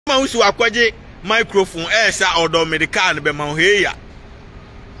Mausu akwaje microphone esa odo medical be ma heya.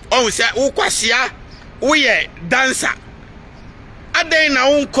 On say ukwasia uye dancer. Aden na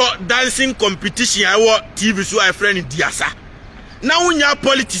unko dancing competition awo TV so a friend diasa. Na unya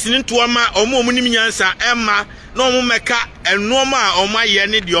politics ni ntoama omo munim nyansa emma na omo meka enoma a oma ye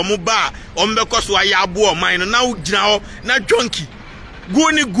ne de omo ba ombe koso aya abo oman no na ugina ho na jonki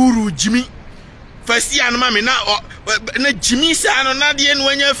go ni guru jimi fasi anoma me na jimi sa no na de no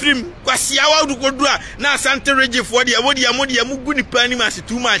anya frim kwasia wa dukodu a na asante reje for de wodi amodi amugu ni pani mas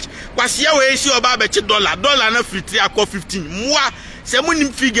too much kwasia we esi oba be che dollar na free 3 akọ 15 moa se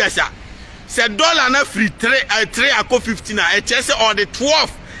munim figures a se dollar na free 3 akọ 15 a e chese or the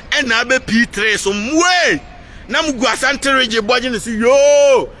 12 and na be p3 so mwe na mugu asante reje boje ne si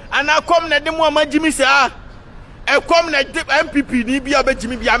yo ana kom na de mo amagimi sa e kom na MPP ni bia be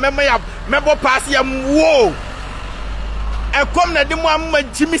jimi bia mema ya mebo pass ya wo e kom na de mo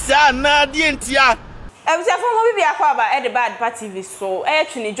amagimi sa na de ntia Ebusafo mo bibia kwa ba e de bad party vi so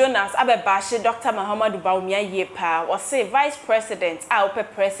Twene Jonas abebashe Dr Bawumia yepa was say vice president ope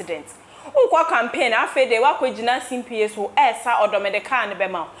president ukwa campaign afede wakojina CPS so esa odomedeka ne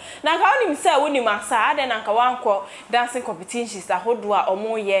bema na nka onim say wonim asa ade na nka wanko dancing competitions ahodo a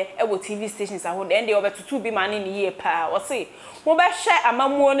omoye ewo TV stations ahodo ende obetutu bi mane ne yepa was say mo be hye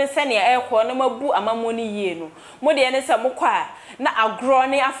amamuo ne se ne ekọ na mabu amamuo ne yie no mo de ne se mokwa na agro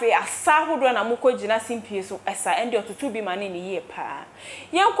ne afi asa ahodo na mokojina CPS so esa ende otutu bi mane ne yepa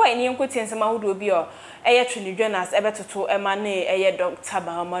yenkwa ene yenkotiensema ahodo bi o Twene Jonas ebetoto emane Dr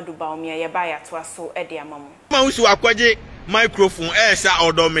Bawumia ye ba ya to aso e de amamu Mausu akwaje microphone esa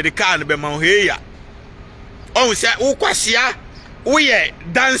odo medical be ma heya on say ukwasia uye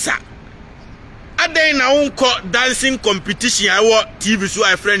dancer aden na unko dancing competition awo TV so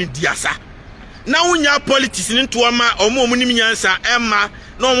a friend diasa na unya politics ni ntoama omo munim nyansa emma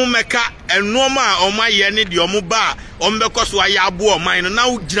na omo meka enoma a oma ye ne de omo ba ombe koso aya abo oman no na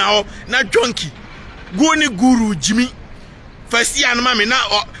ugina ho na jonki go ni guru jimi fasi anoma me na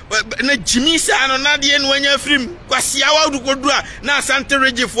jimi sa no na de no anya frim kwasia wa dukodu a na asante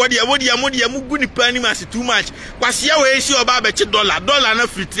reje for de wodi amodi amugu ni pani mas too much kwasia we esi oba be che dollar na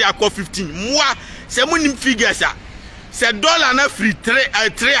free 3 akọ 15 moa se munim figures a se dollar na free 3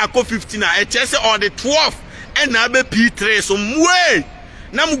 akọ 15 a e chese or the 12 and na be p3 so mwe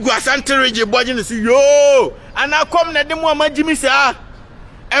na mugu asante reje boje ne si yo ana kom na de mo amagimi sa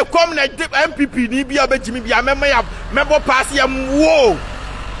e kom na MPP ni bia be jimi bia mema ya mebo pass ya wo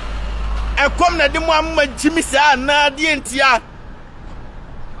e kom na de mo amagimi sa na de ntia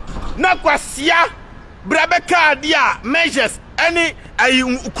na kwasia brabeka dia measures any ay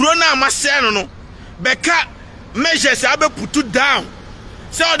corona amaseno no beka measures abe put down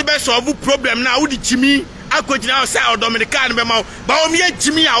so the best solve problem na wo di jimi akojina o say odomedical be ma Bawumia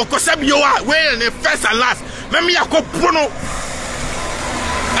jimi a okosabio a we ne first and last meme yakopo no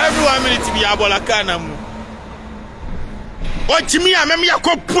every 1 minute bi abola kana mu o jimi a meme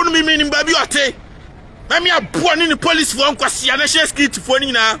yakopo no mi ba bi ote meme abo ni police for nkwase na share street for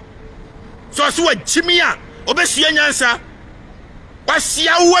ni na so wa jimi a obesia nyansa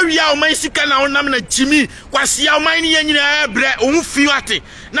kwasia wawia o man sika na onam na jimi kwasia o man ni nyina bre o fi ate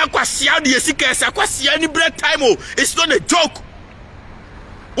na kwasia de sika esa kwasia ni bre time o it's not a joke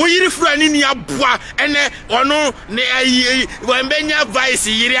o yiri frani ni aboa ene ono ne ayi wembenya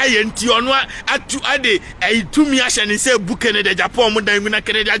vice yiri ayenti ono atu ade ayitumi ahye ne se buke ne de Japan mu dan na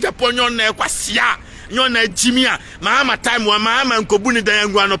kene de Japan nyon na kwasia nyon na jimi a ma time wa ma nkobu ni dan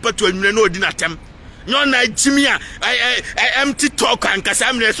ngwa no patu anwure na odi na tem nyon na jimi a empty talk and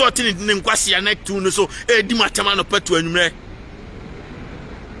kasa mre so tini ne nkwase na tu no so edi matama no patu anwure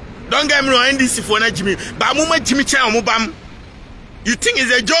don't get me wrong NDC for na jimi ba mu ma jimi cha mu bam you think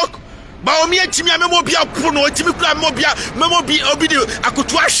it's a joke Bawumia jimi a memo bia pro no jimi kura memo bi obi de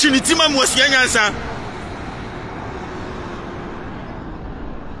akoto ahye ni tima mu asia nyansa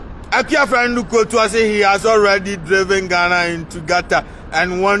Akia friend Nuko say he has already driven Ghana into gutter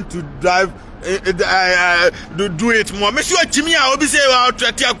and want to drive do it more. Me sure Jimmy a obi say wa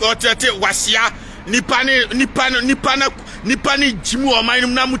trete wasia nipa ni Jimmy o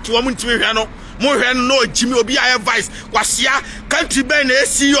man na mutu o muntimi hwe no mo hwe no Jimmy obi aye vice wasia country ben na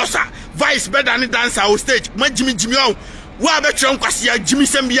serious vice better than dancer on stage ma Jimmy o wa be twa nkwasia Jimmy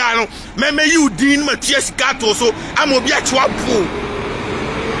sembia no me you din ma tia sika to so am obi a chwa po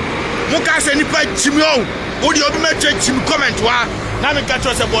muka se nipa Jimmy o odi obi ma twa Jimmy comment wa na me ka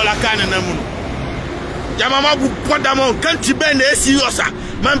tro se bola kan na mu no Yamama bu podamo kanti ben na serious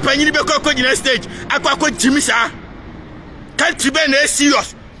man panyini be kokko gina stage akwa Jimmy sa kanti ben na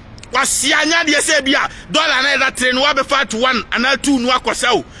serious wasia nya de se bia dollar na da train wa be fat 1 and 2 no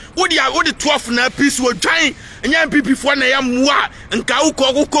akosawo What the 12 na piece wo dwan nya MPP for na ya moa nka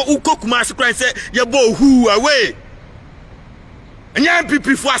uko Kumasi kran say ye bo hu away nya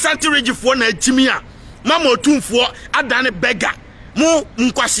MPP for Asante Region for na agimi a mama otumfo adane beggar mu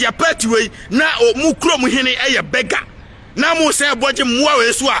nkwase party we na mu krom hene eye beggar na mu say boje moa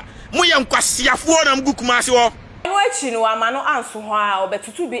we so a mu ye nkwase afo na mgu Kumasi wo no achi no amano anso ho a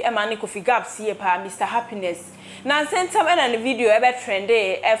obetutu bi emane Kofi Gaps ye pa Mr Happiness na sentam na the video ebe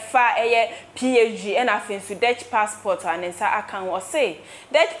trende efa eye PhD and afinsu Dutch passport anensa akan wo say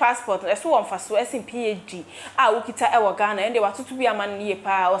Dutch passport eso won faso esin PhD a wukita ewo Ghana ende watoto bi amane ye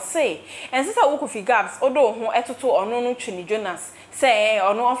pa wo say ensisa wo Kofi Gaps odo ho etoto ono no Twene Jonas say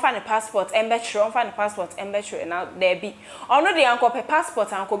ono onfa ne passport embetro onfa ne passport embetro na there be ono de anko pe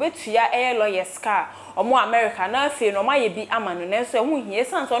passport anko betua eye lawyers car omo America na afi no maye bi amano na so hu hie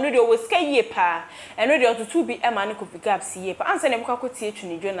sanso ono de wo ska ye pa eno de ototo bi emane Kofi Gaps ye pa anse ne buka kotie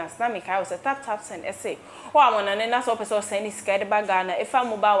Twene Jonas na me kai wo tap send essay o amona ne na so person send sika de baga na efa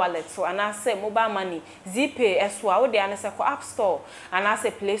mobile wallet so ana say mobile money Zpay eso a wo de ana say ko App Store ana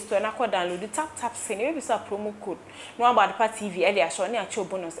say Play Store na ko download tap send we be sa promo code no about the TV e de asho ne acho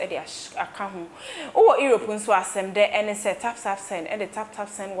bonus e de aka ho o Europe nso asem de ene say tap send e de tap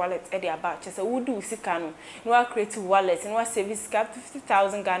send wallet e de about say wo do sika no no create wallet no service cap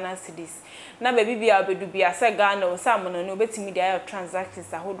 50,000 Ghana cedis na baby bia obedu bia say Ghana o sa mono no betimi de transactions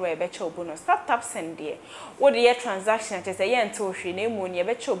ahodo e be cho bonus tap send there what the transaction just say yentil hwe na emu ne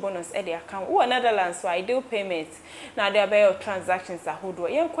be cho bonus e de account wo Netherlands so ideal payment na there be your transactions ahodo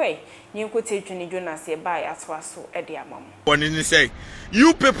yenkwai nyenkote Twene Jonas e buy atwa so e de amam one in say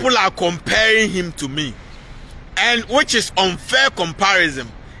you people are comparing him to me and which is unfair comparison.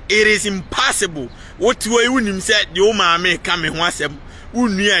 It is impossible what way you him said the old man come in once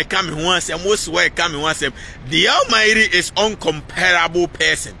Unia come once and most way come once. The Almighty is uncomparable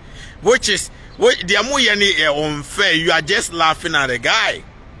person, which is what the amoyani unfair. You are just laughing at the guy.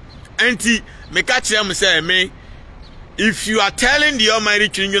 Auntie, me catch them say me. If you are telling the Almighty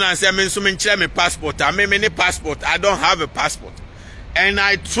Twene Jonas say me so me passport, I mean passport. I don't have a passport. And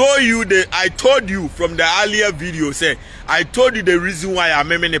I told you from the earlier video, say I told you the reason why I'm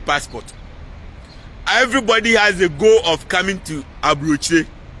making a passport. Everybody has a goal of coming to Abroche.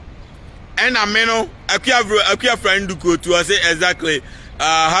 And I mean, I friend to say exactly.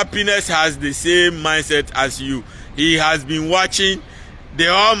 Happiness has the same mindset as you. He has been watching the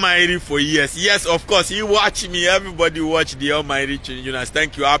Almighty for years. Yes, of course, he watch me. Everybody watch the Almighty Twene Jonas.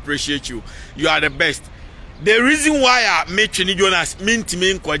 Thank you. I appreciate you. You are the best. The reason why I make Twene Jonas mean to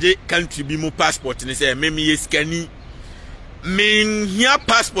me country be more passport and say me yes can mean here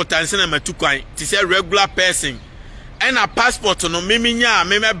passport and send me to coin to say regular person and a passport no me nya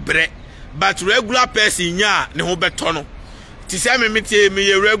me bre but regular person nya ne ho beto no to say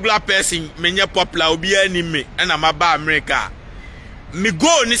me regular person me nya popular obi ani me and am ba America me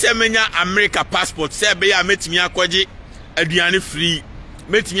go ni say me nya America passport say be ya metimi akwaje aduane free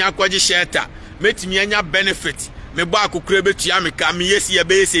metimi akwaje shelter metimi anya benefit me ba akokura betua me ka me yesi ya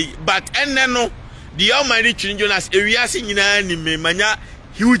be yesi but enne no the Almighty Twene Jonas ewiase nyina ni me manya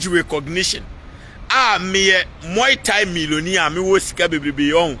huge recognition me multi-millionaire me wo sika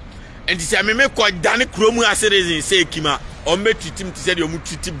bebrebe on and say me ko dane kromu aserezin say kima o metutim ti say de o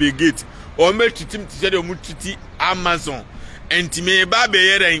mututi begate o metutim ti say de o mututi Amazon and me ba be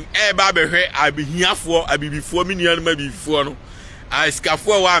yeren ba be hwe abihiafo abibifo me nuanu ma bibifo no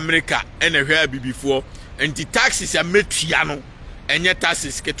askafo wa America and hwe abibifo and the taxes are metua no enye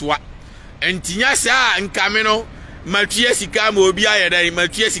taxes ketwa entinya sa nkame no matua sika ma obi ayeda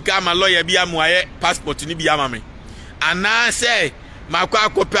matua sika ma lawyer bi amoaye passport ni bi amame ana say makwa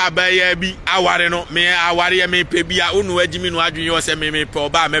akopa abaya bi aware no me aware me pe bia unu agimi no adwen yo se me pe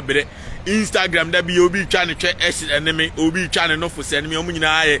oba mebre Instagram da bi obi twa ne twa eneme obi twa ne no fo se eneme omu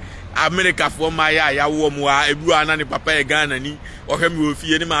nyina aye America for my ya wo mu a ebu ana ne papa e Ghana ni ohwemi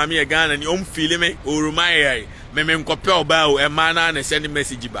ofie ni maami e Ghana ni om feel me orumai me nkope oba o e mana na send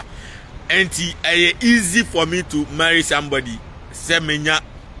message ba enti easy for me to marry somebody say menya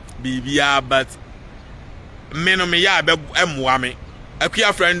bibia but me no me ya be emwa me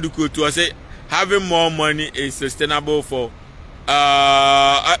akua friend ko to say having more money is sustainable for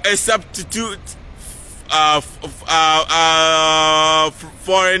a substitute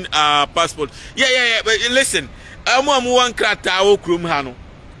foreign passport. Yeah. But listen, amu wan krata wo krom ha no.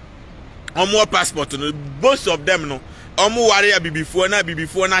 Omo passport no, most of them no. Omo ware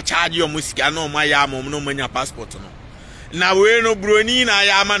bibifo na charge omo sika na omo ya amom no manya passport no. Na we no broni na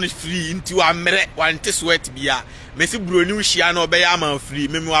ya ama no free nti wa mere wante sweat bia. Mesi broni uhia na obe ya ama free.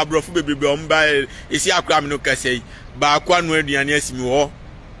 Memi wa brofo bebebe omo ba esi akra me no kasei. Ba akwa no aduane asimi ho.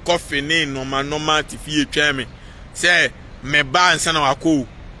 coffee ne normal ti fie twa me say me ba nsa na wako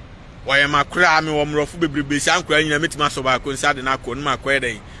oye makra me wo mrofo bebrebe san kra nyina metima so ba ko nsa de na ko no makwa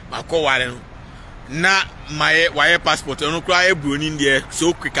den makọ ware no na my wire passport no kra e broni ndie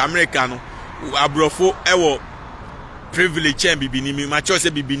so quick America no abrofo ewo privilege chen bibini mi ma cho se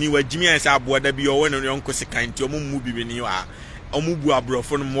bibini wa jimi ansa aboda bi o no yonko sekanti o mu bibini wa omubu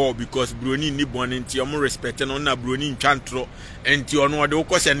abrofo no more because broni ni boni nti o respect no na broni ntwantro enti ono de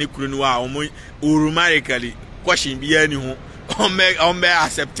ukose ne kuru no a o automatically question bi ani ho on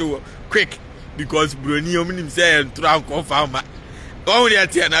accept quick because broni o minim say ntro confirm only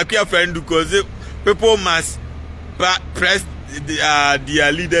at an akwa friend because people must press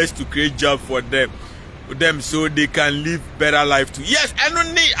their leaders to create job for them so they can live better life too. Yes, and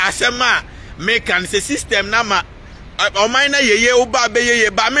only asema make an system na ma o mind na yeye o ba be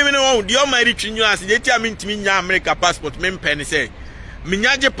yeye ba me no the almighty Twene Jonas dey tia me ntimi nya America passport me pen say me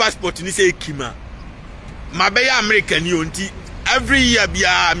nyaje passport ni say kima ma be ya America ni onti every year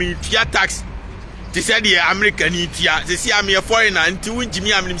bia me tia tax they said the American tia they see am a foreigner nti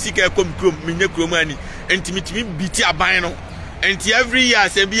wunjimi am nim sika kom krom me nya krom ani nti mitimi biti aban no nti every year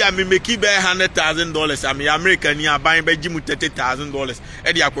say bia me make be $100,000 am American ni aban be gimu $30,000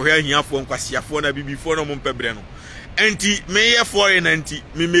 e de akohwe ahiafo nkwasiafo na bibifo no mompebre no nti me ye foreigner nti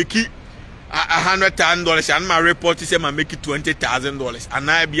me make $100,000 and my report say me make $20,000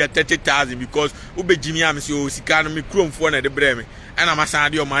 and I be at $30,000 because ubejimi am say o sika no me kromfo na de bre me and am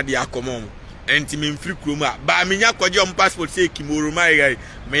asande o ma de akomo enti me free kroma ba me nya kwaje on passport say kimoro my guy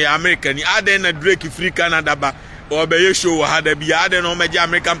me American ni aden na Drake free Canada ba o be ye show ha da bi aden no meje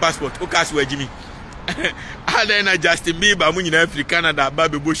American passport o kaso wajimi aden na Justin Bieber mu nyina free Canada ba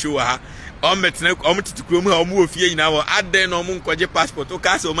be bo show ha o metene o mtiti kroma o mu ofie nyina wo aden no mu nkwaje passport o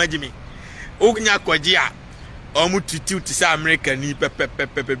kaso o majimi o nya kwaje a o mu titi ti say American ni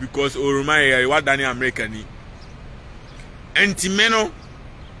pepe because o my guy what than American ni enti meno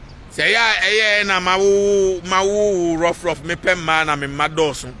say ya na mawu rough me pe ma na me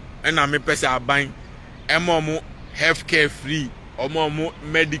madoso e na me pese aban emomo healthcare free omomo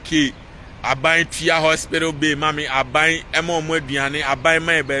Medicaid aban tua hospital be mami aban emomo aduane aban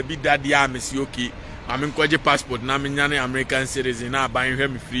ma ba bi dade a mesi okay mami nkoje passport na me nyane American citizen na aban hwe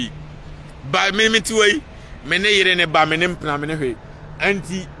me free ba me ti wei me ne yire ne ba me ne mpna me ne hwe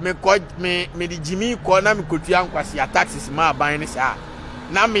anti me di jimi ko na me kotua nkwasi taxes ma aban ne sa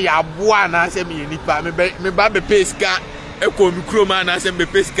na me ya boa na se me nipa me ba be peska eko mi kroma na se me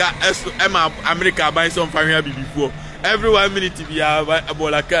peska ema America ban so mfa hwa bibifo every 1 minute bia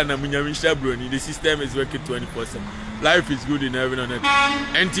abola kan na munyami shabroni the system is working 24/7 life is good in heaven on earth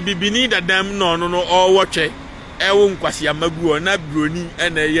and to be beneath them no all watch ewo nkwasi amagu na broni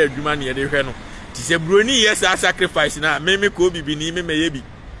na ye adwuma na ye de hwe no ti se broni yes a sacrifice na me ko bibini me ye bi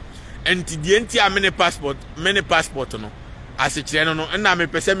and the enti a many passport no asechire no na me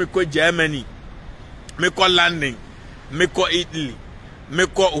pese me ko Germany me ko London me ko Italy me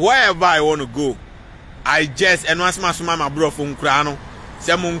ko wherever I want to go I just and once my bro from krano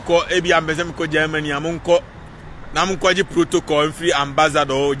se monko ebi ambeze me ko Germany amonko na monko ji protocol free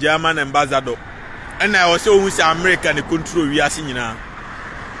ambassador German ambassador and I also who say America ne control wi ase nyina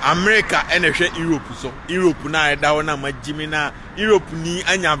America and Europe so Europe na da na magimi na Europe ni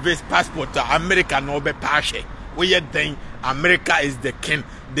anya visa passport America no be pashe we then America is the king,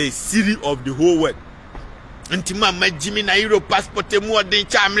 the city of the whole world. Intima majimi na Europe passport mu odin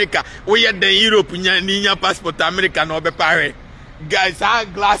cha America. We then Europe nya passport America no be pare. Guys, our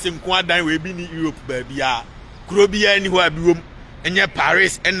glass in Kwadan we be ni Europe baby ya. Kuro bi anywhere bi wom. Enye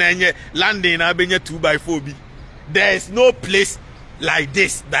Paris enye London na be 2x4 bi. There is no place like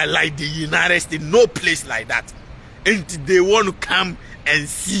this that like the United States, no place like that. And they want to come and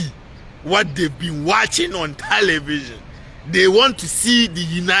see what they've been watching on television. They want to see the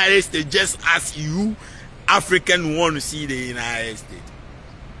United States just as you African want to see the United States.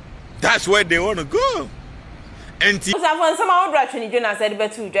 That's where they want to go. And some Twene Jonas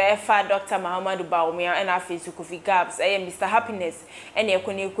F Dr Bawumia and our Facebook Gabs, Mr. Happiness, and your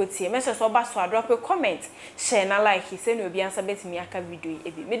connect message so drop a comment, share and like he send will be answer bet me a video.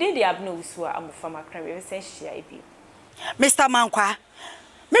 Maybe they have no so I'm from a crime share. Mr. Mankwa.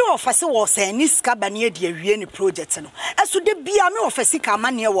 Me office was say ni ska ba ne de awie ni project no eso de bia me office ka ma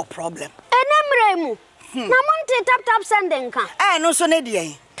ne wo problem enemremu na monte tap sending kan no so ne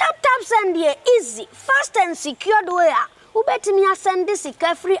de tap send here easy fast and secured way ubetimi send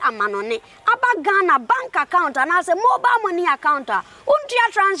sika free amanone aba Ghana bank account and as a mobile money account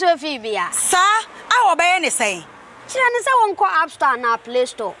untia transfer fee bia sa awo be ne say kire ne say won ko App Store na Play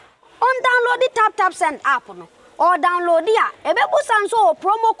Store on download the tap send app no or download ya. Ebebu sanso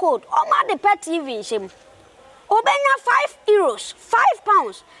promo code or ma de pet TV shim. Obenya €5,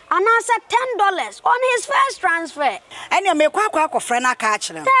 £5, and answer $10 on his first transfer. And you make kwa friend a catch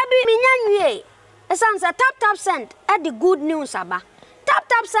them. Tabi minyanwe. Esansa tap send at the good news aba.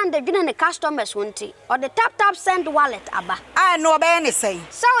 Tap send the giving the customers wanti or the tap send wallet aba. I know about anything.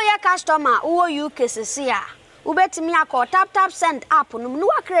 So your customer who you cases here. Ubetimi akọ tap send app no no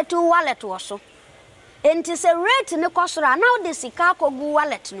create wallet wo so. Enti se rate ne kosora now the sika kogu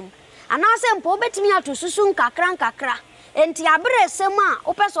wallet no. Anase mpo ubetimi atu susu nkakra. Enti abre sem a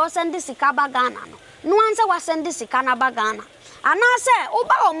opeso send sika ba Ghana no. No anse wa send sika na ba Ghana. Anase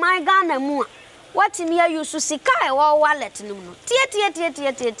oba o my Ghana mu a watimi use sika e wo wallet no no.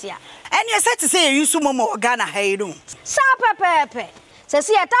 Tie. And you said to say you use momo Ghana hey no. Sa pepe. Se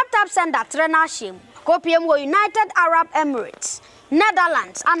see tap send that trainer shim. Kopium wo United Arab Emirates,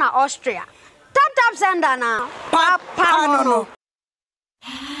 Netherlands, and Austria. Tap send na. Papa no.